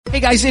Hey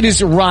guys, it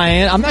is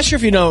Ryan. I'm not sure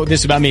if you know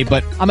this about me,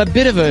 but I'm a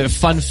bit of a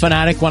fun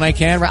fanatic when I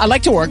can. I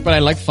like to work, but I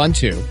like fun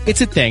too.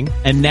 It's a thing.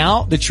 And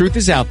now the truth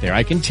is out there.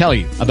 I can tell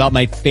you about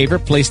my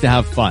favorite place to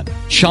have fun.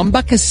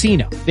 Chumba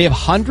Casino. They have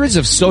hundreds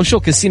of social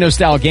casino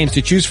style games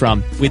to choose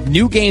from with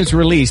new games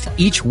released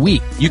each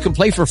week. You can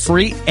play for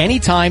free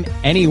anytime,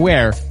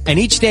 anywhere. And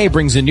each day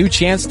brings a new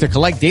chance to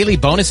collect daily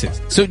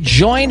bonuses. So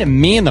join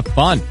me in the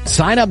fun.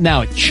 Sign up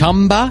now at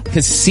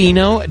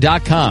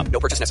ChumbaCasino.com. No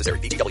purchase necessary.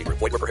 VGW.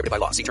 Void where prohibited by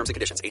law. See terms and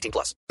conditions.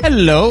 18+.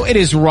 Hello, it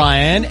is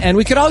Ryan, and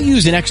we could all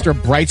use an extra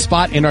bright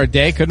spot in our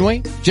day, couldn't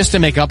we? Just to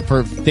make up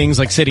for things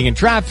like sitting in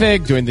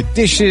traffic, doing the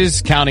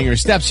dishes, counting your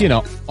steps, you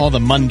know, all the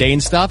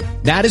mundane stuff.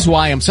 That is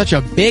why I'm such a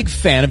big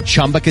fan of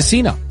Chumba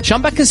Casino.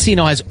 Chumba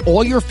Casino has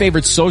all your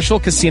favorite social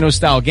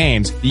casino-style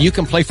games that you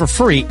can play for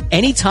free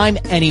anytime,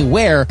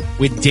 anywhere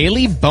with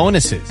daily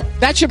bonuses.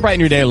 That should brighten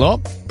your day a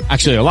little.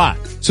 Actually, a lot.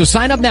 So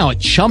sign up now at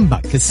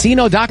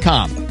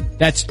ChumbaCasino.com.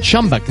 That's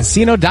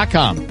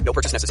ChumbaCasino.com. No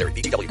purchase necessary.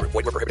 VGW. Void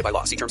where prohibited by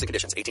law. See terms and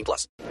conditions.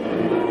 18+.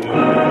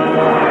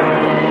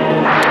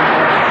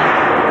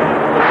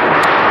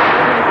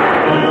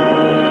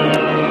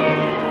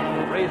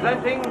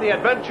 Presenting the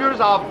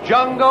adventures of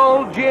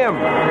Jungle Jim.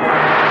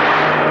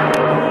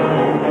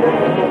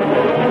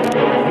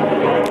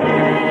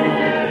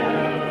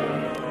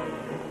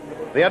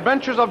 The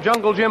Adventures of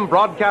Jungle Jim,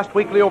 broadcast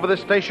weekly over this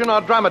station,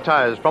 are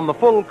dramatized from the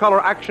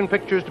full-color action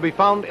pictures to be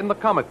found in the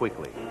Comic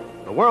Weekly,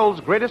 the world's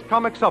greatest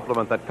comic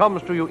supplement that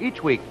comes to you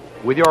each week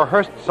with your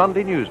Hearst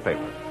Sunday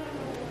newspaper.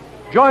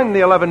 Join the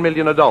 11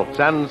 million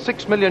adults and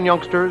 6 million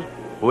youngsters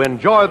who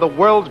enjoy the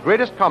world's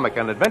greatest comic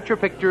and adventure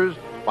pictures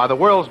by the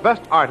world's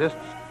best artists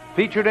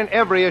featured in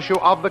every issue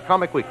of the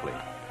Comic Weekly.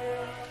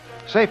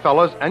 Say,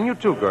 fellas, and you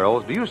too,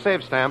 girls, do you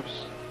save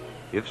stamps?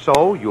 If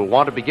so, you'll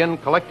want to begin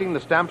collecting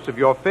the stamps of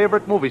your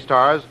favorite movie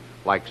stars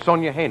like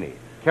Sonia Haney,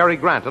 Cary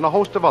Grant, and a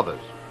host of others.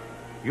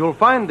 You'll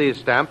find these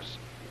stamps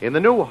in the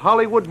new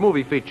Hollywood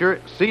movie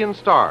feature, Seein'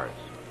 Stars.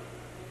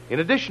 In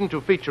addition to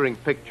featuring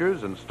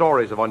pictures and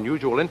stories of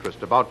unusual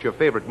interest about your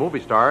favorite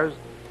movie stars,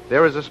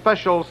 there is a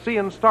special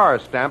Seein'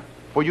 Stars stamp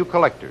for you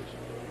collectors.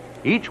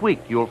 Each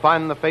week, you'll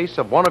find the face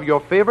of one of your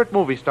favorite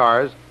movie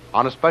stars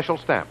on a special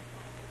stamp.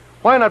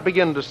 Why not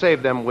begin to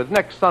save them with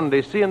next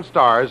Sunday's Seein'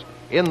 Stars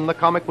in the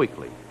Comic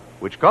Weekly,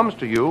 which comes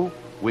to you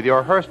with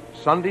your Hearst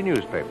Sunday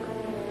newspaper.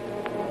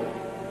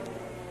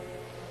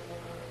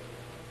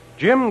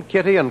 Jim,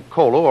 Kitty, and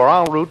Kolo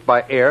are en route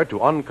by air to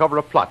uncover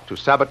a plot to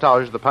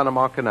sabotage the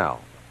Panama Canal.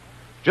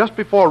 Just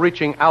before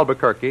reaching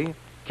Albuquerque,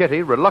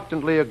 Kitty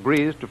reluctantly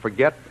agrees to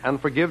forget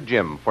and forgive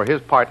Jim for his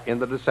part in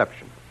the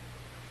deception.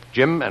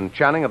 Jim and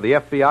Channing of the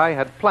FBI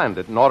had planned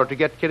it in order to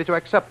get Kitty to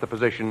accept the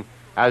position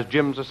as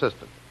Jim's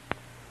assistant.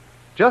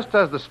 Just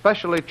as the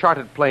specially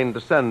chartered plane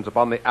descends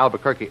upon the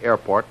Albuquerque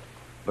airport,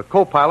 the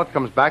co-pilot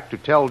comes back to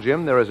tell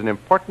Jim there is an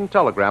important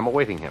telegram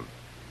awaiting him.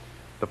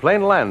 The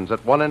plane lands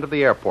at one end of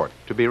the airport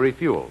to be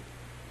refueled,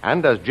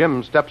 and as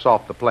Jim steps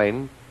off the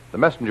plane, the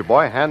messenger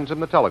boy hands him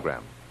the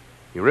telegram.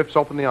 He rips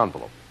open the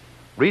envelope,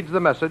 reads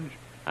the message,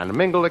 and a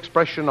mingled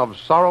expression of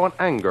sorrow and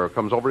anger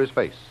comes over his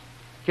face.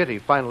 Kitty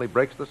finally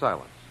breaks the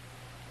silence.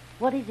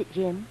 What is it,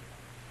 Jim?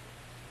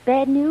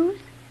 Bad news?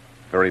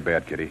 Very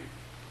bad, Kitty.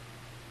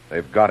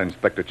 They've got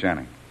Inspector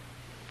Channing.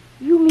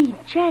 You mean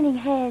Channing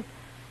has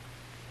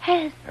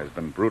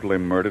been brutally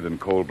murdered in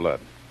cold blood.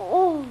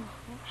 Oh.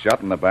 Shot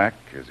in the back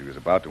as he was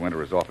about to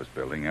enter his office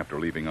building after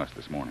leaving us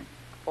this morning.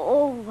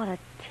 Oh, what a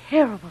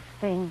terrible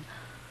thing.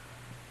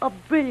 A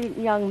brilliant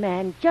young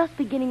man just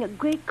beginning a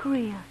great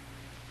career.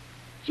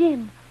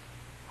 Jim,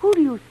 who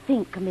do you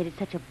think committed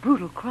such a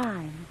brutal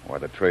crime? Why,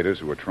 the traitors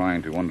who were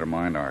trying to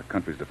undermine our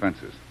country's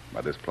defenses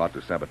by this plot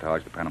to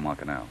sabotage the Panama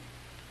Canal.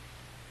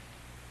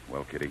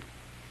 Well, Kitty,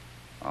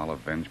 I'll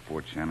avenge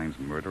poor Channing's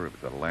murder if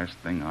it's the last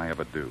thing I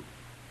ever do.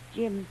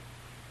 Jim,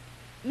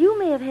 you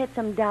may have had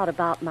some doubt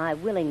about my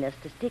willingness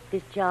to stick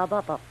this job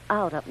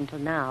out up until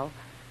now,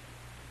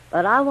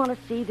 but I want to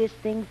see this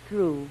thing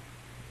through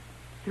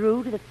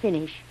to the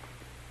finish,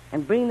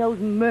 and bring those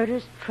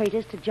murderous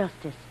traitors to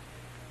justice.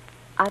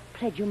 I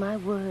pledge you my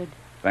word.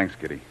 Thanks,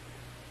 Kitty.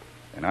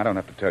 And I don't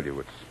have to tell you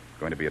it's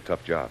going to be a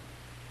tough job.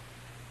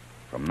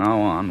 From now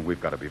on, we've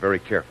got to be very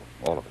careful,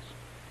 all of us.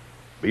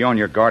 Be on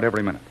your guard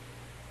every minute.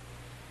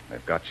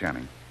 They've got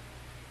Channing.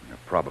 They're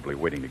probably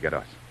waiting to get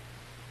us.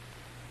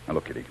 Now,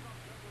 look, Kitty.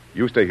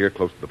 You stay here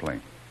close to the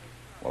plane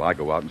while I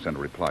go out and send a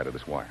reply to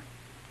this wire.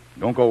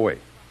 Don't go away.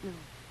 No.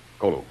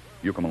 Kolo,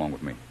 you come along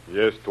with me.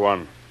 Yes,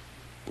 Tuan.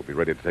 We'll be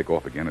ready to take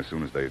off again as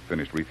soon as they've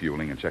finished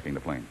refueling and checking the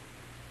plane.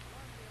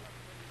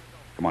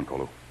 Come on,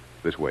 Kolo.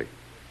 This way.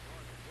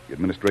 The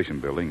administration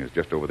building is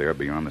just over there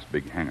beyond this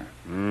big hangar.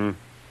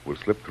 We'll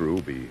slip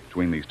through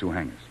between these two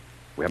hangars.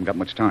 We haven't got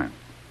much time.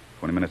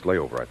 20 minutes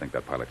layover, I think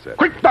that pilot said.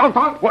 Quick, down!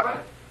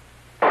 What?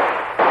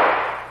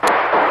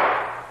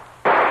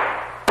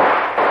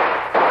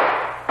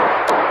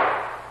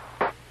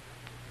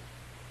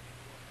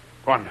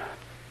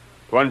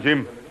 Tuan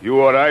Jim, you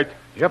all right?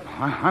 Yep,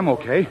 I'm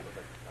okay.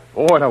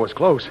 Boy, that was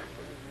close.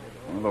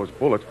 One of those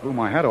bullets blew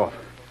my head off.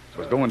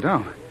 So it's going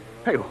down.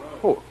 Hey,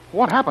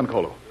 what happened,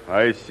 Kolo?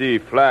 I see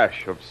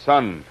flash of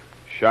sun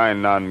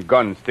shine on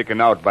gun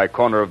sticking out by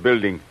corner of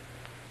building.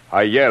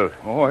 I yell.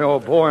 Oh,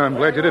 boy, I'm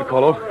glad you did,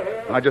 Colo.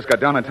 I just got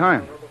down in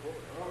time.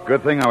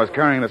 Good thing I was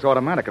carrying this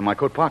automatic in my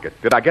coat pocket.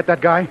 Did I get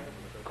that guy?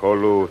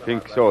 Kolu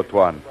think so,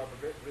 Tuan.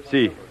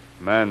 See,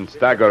 man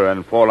stagger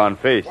and fall on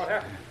face.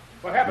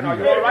 What happened? Are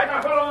you all right?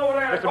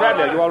 Mr.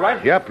 Bradley, are you all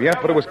right? Yep,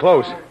 but it was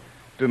close.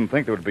 Didn't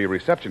think there would be a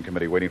reception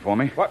committee waiting for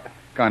me. What?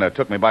 Kind of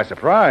took me by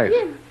surprise.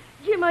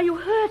 Jim, are you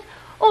hurt?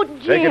 Oh,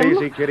 Jim. Take it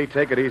easy, Kitty.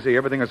 Take it easy.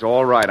 Everything is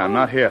all right. I'm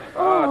not hit.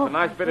 Oh, it's a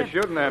nice bit of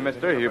shooting there,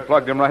 mister. You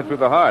plugged him right through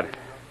the heart.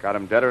 Got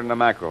him deader than the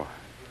mackerel.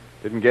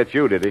 Didn't get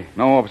you, did he?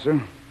 No,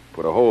 officer.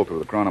 Put a hole through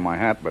the crown of my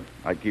hat, but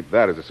I keep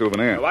that as a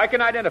souvenir. Well, I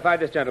can identify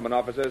this gentleman,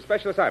 officer.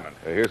 Special assignment.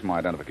 Here's my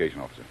identification,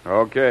 officer.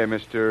 Okay,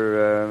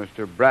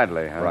 Mr.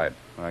 Bradley, huh? Right.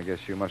 Well, I guess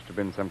you must have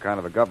been some kind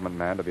of a government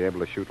man to be able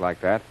to shoot like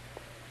that.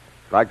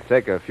 I'd like to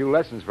take a few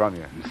lessons from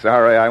you.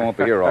 Sorry, I won't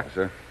be here,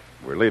 officer.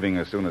 We're leaving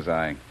as soon as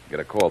I get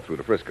a call through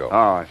to Frisco. Oh,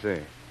 I see.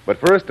 But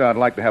first, I'd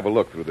like to have a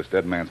look through this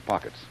dead man's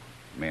pockets.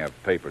 May have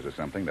papers or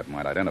something that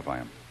might identify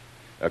him.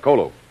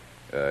 Colo,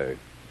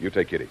 you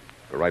take Kitty.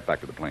 Go right back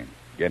to the plane.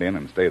 Get in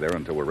and stay there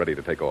until we're ready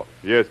to take off.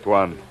 Yes,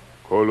 Tuan.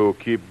 Kolu,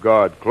 keep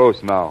guard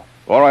close now.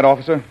 All right,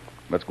 officer.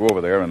 Let's go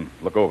over there and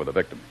look over the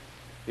victim.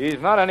 He's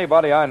not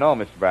anybody I know,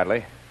 Mr.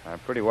 Bradley. I'm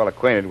pretty well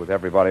acquainted with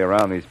everybody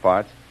around these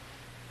parts.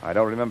 I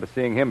don't remember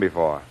seeing him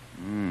before.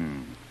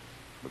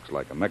 Looks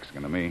like a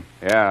Mexican to me.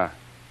 Yeah.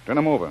 Turn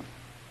him over.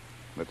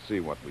 Let's see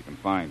what we can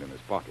find in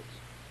his pockets.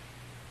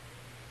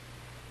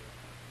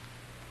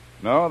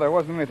 No, there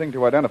wasn't anything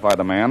to identify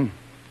the man.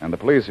 And the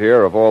police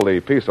here, of all the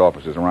peace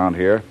officers around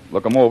here,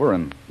 look him over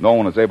and no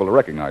one is able to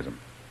recognize him.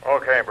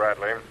 Okay,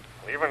 Bradley.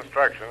 Leave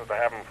instructions to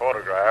have him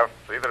photographed.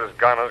 See that his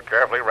gun is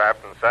carefully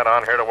wrapped and sent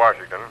on here to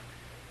Washington.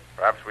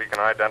 Perhaps we can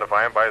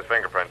identify him by his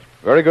fingerprints.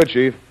 Very good,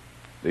 Chief.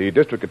 The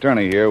district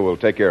attorney here will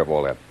take care of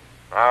all that.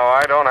 Now,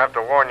 I don't have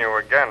to warn you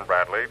again,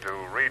 Bradley, to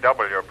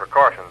redouble your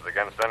precautions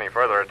against any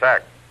further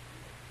attack.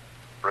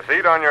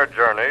 Proceed on your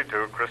journey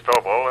to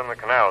Cristobal in the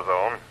Canal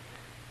Zone,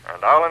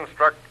 and I'll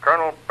instruct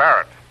Colonel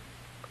Barrett,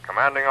 the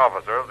commanding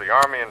officer of the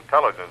Army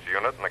Intelligence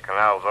Unit in the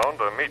Canal Zone,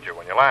 to meet you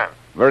when you land.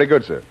 Very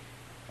good, sir.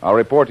 I'll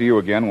report to you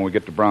again when we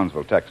get to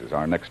Brownsville, Texas,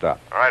 our next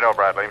stop. All right,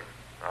 Bradley.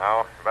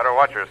 Now, you better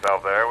watch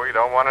yourself there. We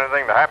don't want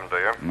anything to happen to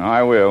you. No,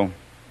 I will.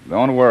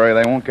 Don't worry,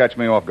 they won't catch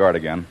me off guard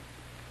again.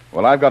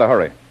 Well, I've got to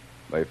hurry.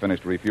 They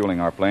finished refueling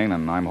our plane,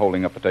 and I'm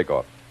holding up the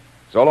takeoff.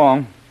 So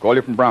long. Call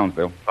you from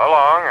Brownsville. So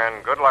long,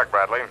 and good luck,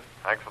 Bradley.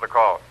 Thanks for the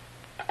call.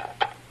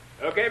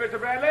 Okay, Mr.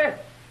 Bradley.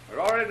 We're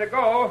all ready to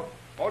go.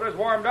 Motor's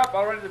warmed up,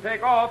 all ready to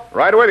take off.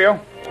 Right with you.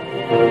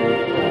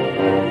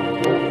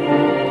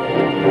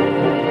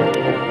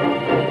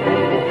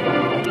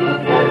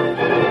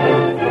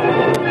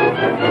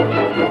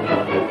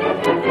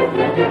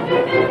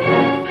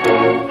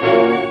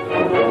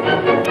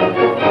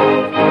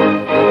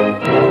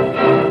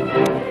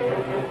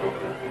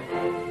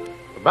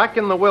 Back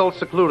in the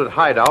well-secluded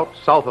hideout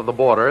south of the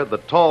border, the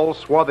tall,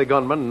 swarthy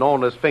gunman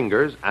known as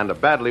Fingers and a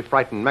badly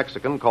frightened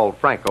Mexican called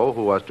Franco,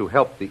 who was to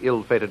help the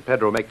ill-fated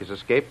Pedro make his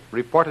escape,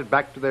 reported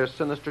back to their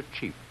sinister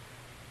chief.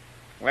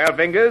 Well,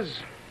 Fingers,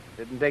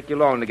 didn't take you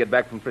long to get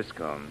back from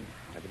Frisco.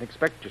 I didn't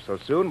expect you so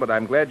soon, but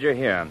I'm glad you're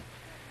here.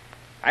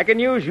 I can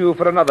use you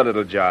for another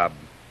little job.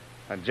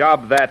 A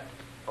job that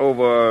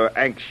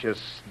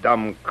over-anxious,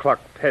 dumb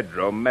cluck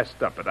Pedro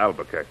messed up at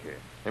Albuquerque.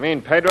 You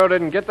mean Pedro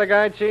didn't get the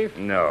guy, Chief?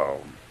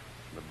 No.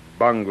 The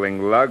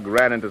bungling lug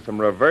ran into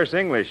some reverse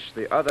English.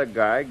 The other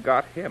guy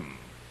got him.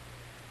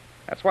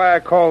 That's why I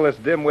call this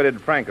dim-witted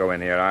Franco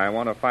in here. I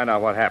want to find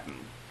out what happened.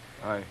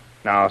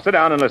 Now, sit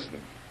down and listen.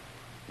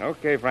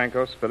 Okay,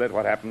 Franco, spill it.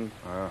 What happened?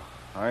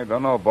 I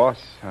don't know, boss.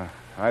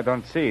 I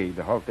don't see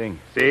the whole thing.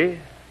 See?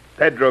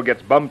 Pedro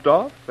gets bumped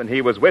off, and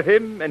he was with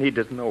him, and he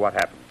doesn't know what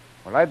happened.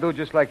 Well, I do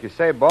just like you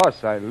say,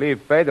 boss. I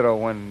leave Pedro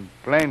when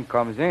plane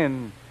comes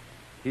in.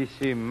 He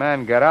see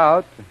man get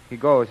out. He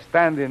go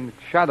stand in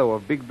shadow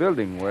of big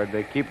building where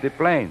they keep the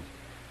planes.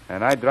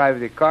 And I drive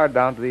the car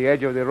down to the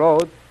edge of the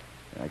road.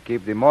 I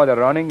keep the motor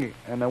running,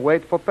 and I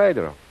wait for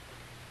Pedro.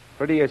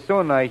 Pretty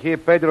soon, I hear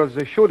Pedro's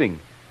shooting.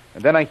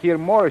 And then I hear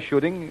more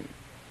shooting.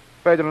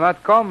 Pedro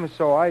not come,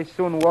 so I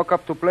soon walk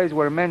up to place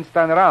where men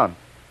stand around.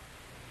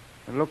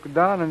 I look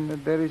down, and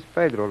there is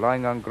Pedro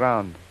lying on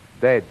ground,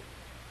 dead.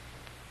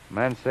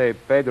 Man say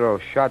Pedro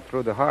shot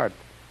through the heart.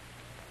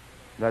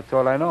 That's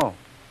all I know.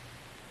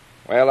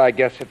 Well, I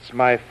guess it's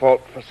my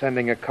fault for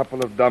sending a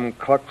couple of dumb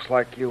clucks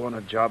like you on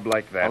a job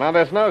like that. Well, now,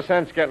 there's no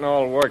sense getting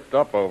all worked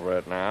up over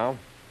it now.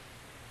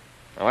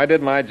 Now, I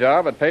did my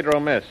job, but Pedro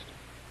missed.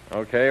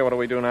 Okay, what do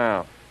we do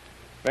now?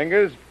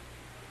 Fingers,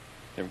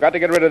 you've got to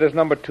get rid of this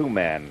number 2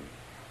 man.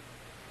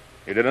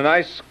 You did a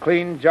nice,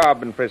 clean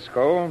job in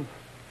Frisco.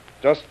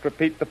 Just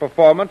repeat the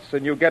performance,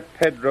 and you get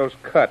Pedro's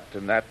cut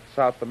in that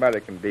South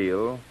American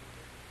deal.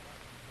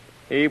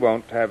 He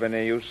won't have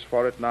any use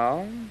for it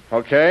now.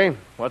 Okay,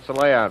 what's the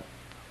layout?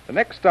 The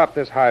next stop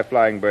this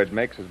high-flying bird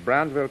makes is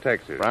Brownsville,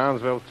 Texas.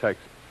 Brownsville,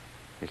 Texas.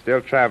 He's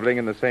still traveling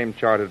in the same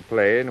chartered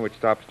plane, which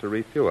stops to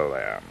refuel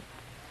there.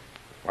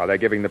 While they're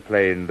giving the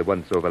plane the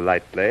once-over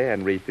lightly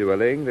and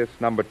refueling, this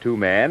number 2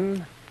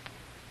 man,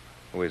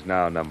 who is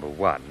now number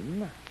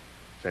 1,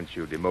 since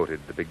you demoted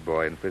the big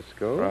boy in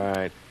Frisco,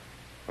 Right.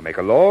 will make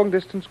a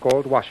long-distance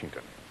call to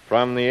Washington.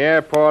 From the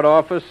airport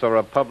office or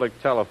a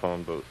public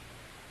telephone booth?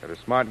 You're a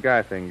smart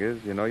guy,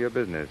 Fingers. You know your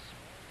business.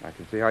 I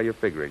can see how you're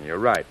figuring. You're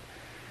right.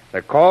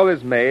 The call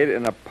is made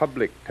in a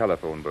public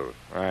telephone booth.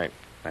 Right.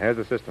 Now, here's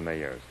the system they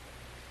use.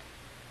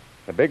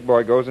 The big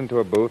boy goes into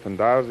a booth and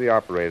dials the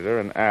operator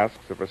and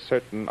asks if a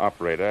certain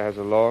operator has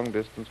a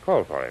long-distance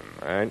call for him.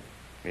 Right.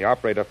 The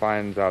operator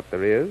finds out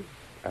there is,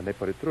 and they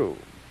put it through.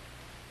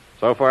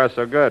 So far,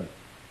 so good.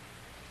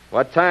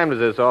 What time does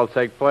this all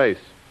take place?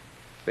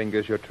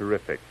 Fingers, you're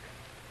terrific.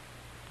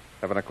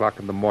 7 o'clock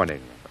in the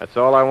morning. That's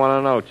all I want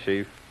to know,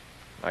 Chief.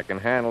 I can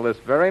handle this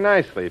very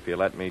nicely if you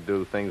let me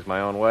do things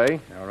my own way.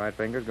 All right,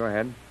 Fingers, go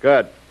ahead.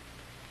 Good.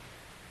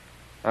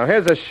 Now,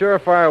 here's a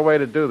surefire way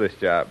to do this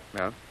job.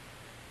 Yeah?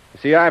 You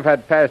see, I've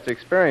had past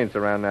experience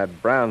around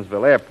that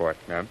Brownsville airport.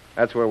 Yeah?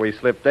 That's where we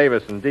slipped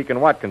Davis and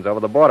Deacon Watkins over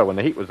the border when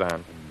the heat was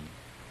on.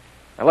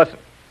 Now, listen.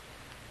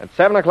 At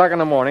 7 o'clock in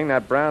the morning,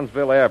 that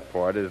Brownsville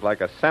airport is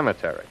like a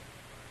cemetery.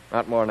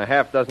 Not more than a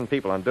half dozen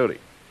people on duty.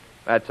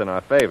 That's in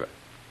our favor.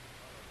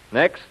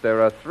 Next,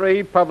 there are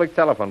 3 public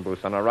telephone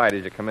booths on the right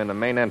as you come in the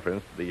main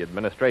entrance to the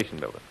administration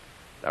building.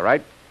 Is that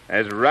right?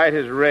 As right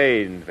as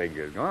rain,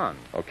 Fingers. Go on.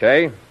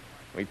 Okay.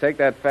 We take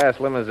that fast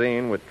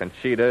limousine with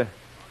Conchita,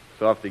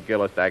 Softy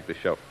Gillis to act the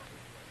chauffeur.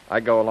 I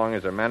go along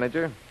as her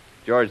manager.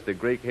 George the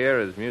Greek here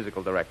is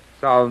musical director.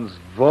 Sounds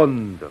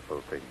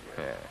wonderful, Fingers.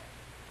 Yeah.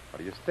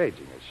 What are you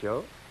staging, a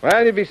show?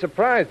 Well, you'd be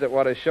surprised at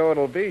what a show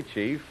it'll be,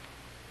 Chief.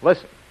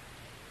 Listen.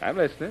 I'm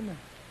listening.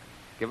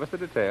 Give us the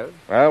details.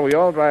 Well, we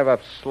all drive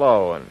up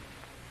slow and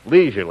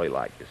leisurely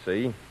like, you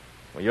see.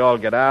 We all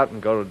get out and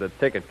go to the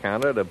ticket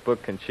counter to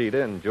book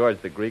Conchita and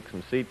George the Greek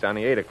some seats on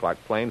the 8 o'clock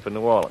plane for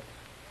New Orleans.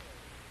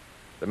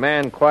 The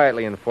man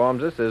quietly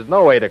informs us there's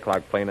no 8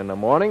 o'clock plane in the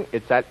morning.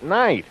 It's at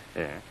night.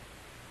 Yeah.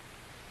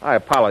 I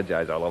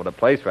apologize all over the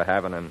place for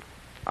having an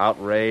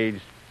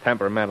outraged,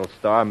 temperamental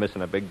star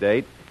missing a big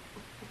date.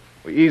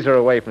 We ease her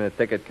away from the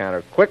ticket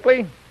counter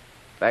quickly,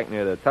 back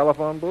near the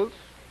telephone booths.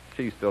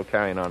 She's still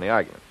carrying on the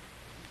argument.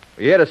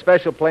 We hit a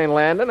special plane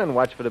landing and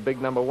watch for the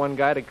big number 1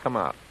 guy to come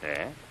out.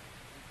 Yeah?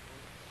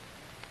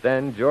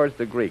 Then George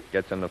the Greek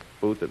gets in the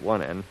booth at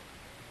one end.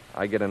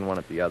 I get in one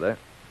at the other,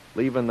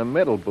 leaving the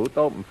middle booth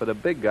open for the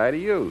big guy to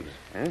use.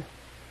 Huh?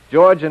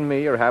 George and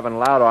me are having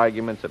loud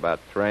arguments about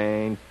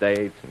trains,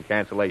 dates, and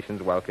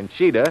cancellations, while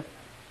Conchita,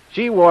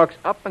 she walks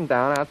up and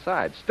down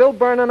outside, still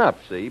burning up,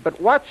 see, but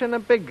watching the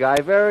big guy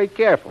very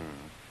careful.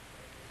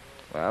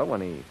 Well,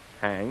 when he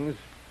hangs,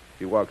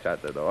 she walks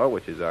out the door,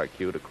 which is our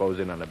cue to close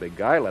in on the big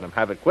guy, let him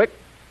have it quick.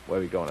 Where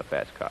we go in a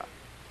fast car.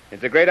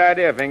 It's a great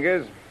idea,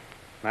 Fingers.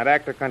 That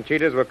act of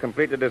Conchita's will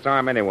completely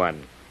disarm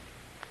anyone.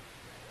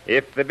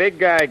 If the big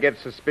guy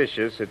gets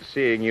suspicious at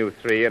seeing you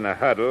 3 in a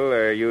huddle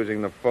or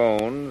using the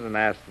phones and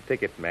asks the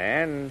ticket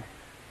man,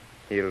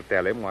 he'll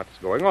tell him what's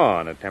going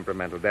on. A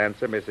temperamental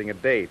dancer missing a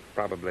date.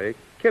 Probably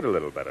kid a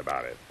little bit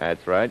about it.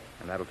 That's right.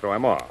 And that'll throw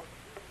him off.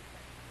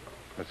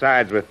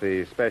 Besides, with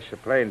the special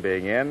plane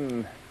being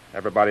in,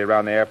 everybody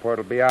around the airport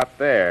will be out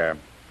there,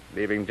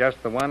 leaving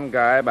just the one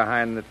guy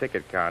behind the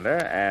ticket counter,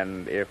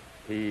 and if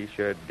he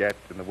should get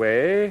in the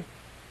way,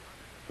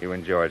 you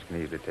and George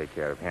can easily take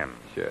care of him.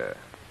 Sure.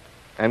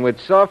 And with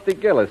Softy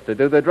Gillis to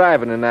do the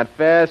driving in that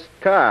fast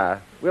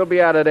car, we'll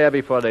be out of there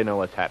before they know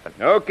what's happened.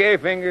 Okay,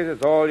 Fingers,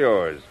 it's all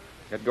yours.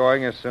 Get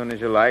going as soon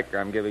as you like.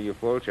 I'm giving you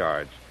full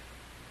charge.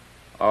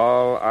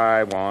 All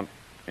I want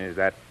is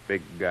that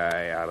big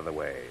guy out of the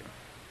way.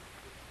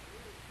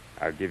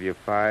 I'll give you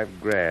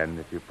 $5,000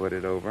 if you put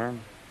it over.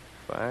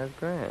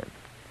 $5,000.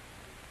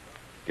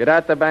 Get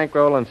out the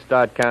bankroll and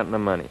start counting the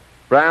money.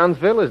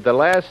 Brownsville is the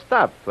last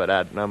stop for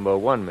that number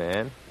 1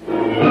 man.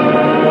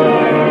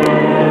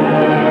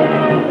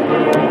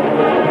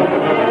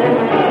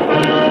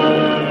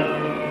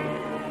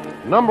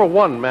 Number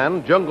 1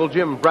 man, Jungle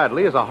Jim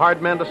Bradley, is a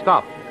hard man to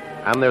stop.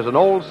 And there's an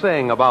old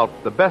saying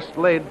about the best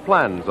laid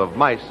plans of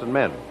mice and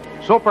men.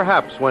 So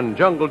perhaps when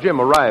Jungle Jim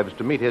arrives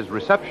to meet his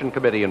reception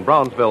committee in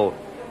Brownsville,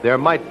 there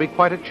might be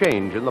quite a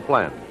change in the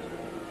plans.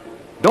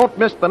 Don't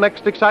miss the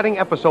next exciting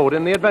episode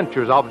in the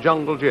adventures of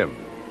Jungle Jim.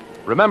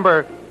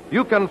 Remember,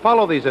 you can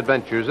follow these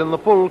adventures in the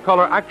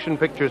full-color action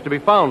pictures to be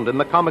found in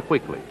the Comic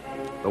Weekly,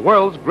 the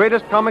world's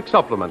greatest comic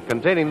supplement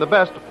containing the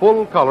best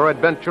full-color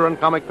adventure and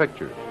comic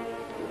pictures.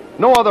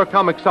 No other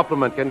comic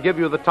supplement can give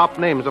you the top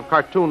names of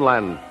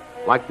Cartoonland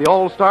like the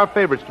all-star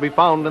favorites to be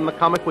found in the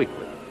Comic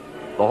Weekly.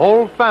 The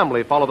whole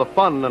family follow the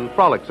fun and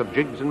frolics of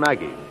Jiggs and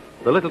Maggie,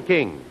 the Little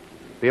King,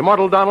 the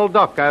immortal Donald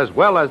Duck, as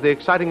well as the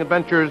exciting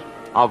adventures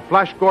of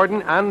Flash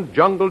Gordon and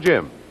Jungle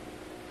Jim.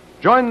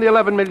 Join the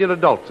 11 million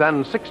adults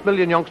and 6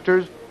 million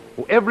youngsters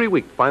who every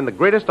week find the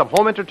greatest of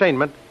home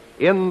entertainment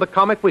in the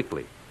Comic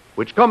Weekly,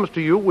 which comes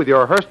to you with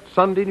your Hearst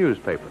Sunday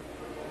newspaper.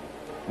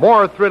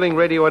 More thrilling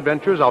radio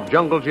adventures of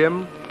Jungle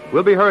Jim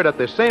will be heard at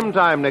the same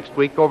time next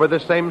week over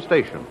this same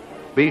station.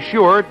 Be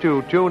sure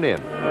to tune in.